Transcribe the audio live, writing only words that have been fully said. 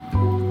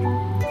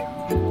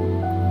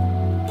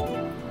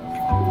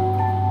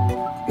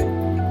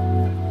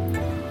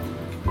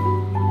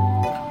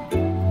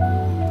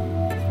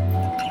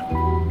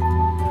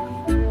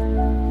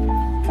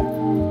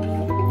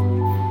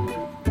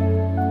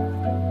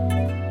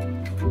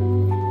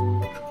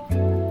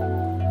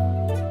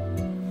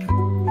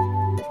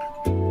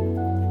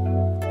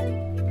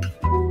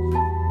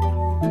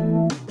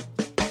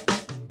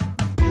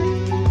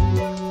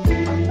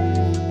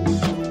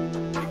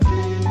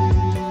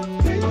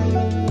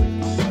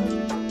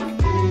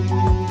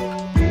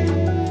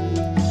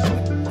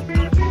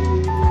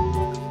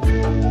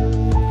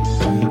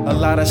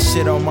lot of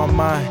shit on my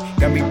mind.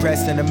 Got me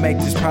pressing to make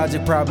this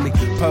project, probably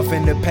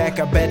puffing the pack.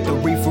 I bet the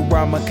reefer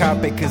I'ma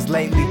cop it, cause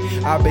lately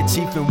I've been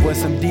chiefing with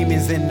some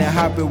demons in the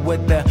hoppit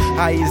with the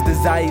highest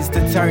desires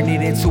to turn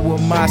it into a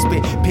mosh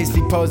pit.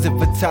 Pissy posing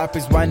for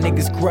topics, why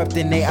niggas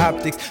corrupting they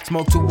optics.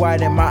 Smoke too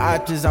wide in my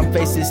options, I'm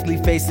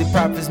facing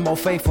profits. More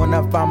faithful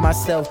enough by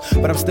myself,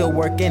 but I'm still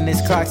working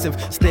this clock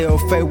shift. Still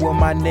fair with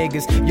my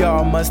niggas.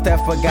 Y'all must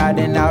have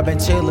forgotten I've been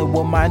chilling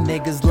with my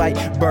niggas like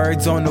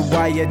birds on the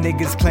wire.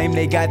 Niggas claim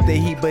they got the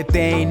heat, but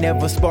they ain't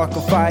never spark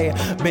a fire.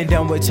 Been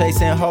done with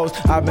chasing hoes,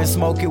 I've been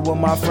smoking with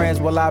my friends.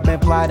 Well, I've been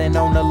plotting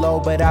on the low,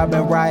 but I've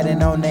been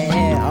riding on the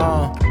end,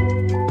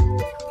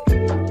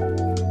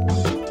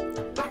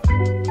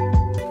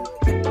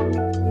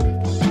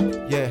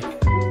 Yeah.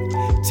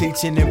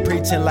 Teaching and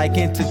preaching like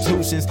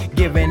institutions,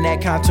 giving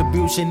that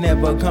contribution,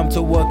 never come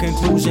to a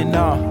conclusion,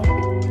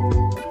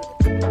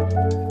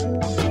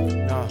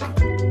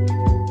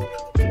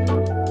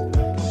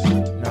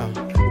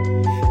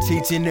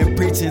 Teaching and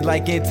preaching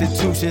like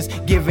institutions,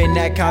 giving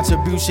that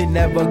contribution,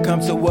 never come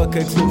to a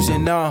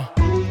conclusion, No.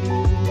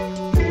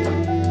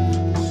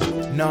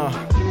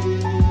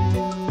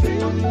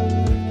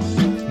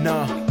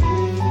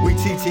 We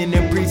teaching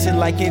and preaching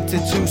like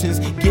institutions,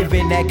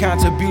 giving that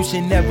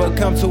contribution, never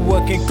come to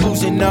a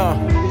conclusion,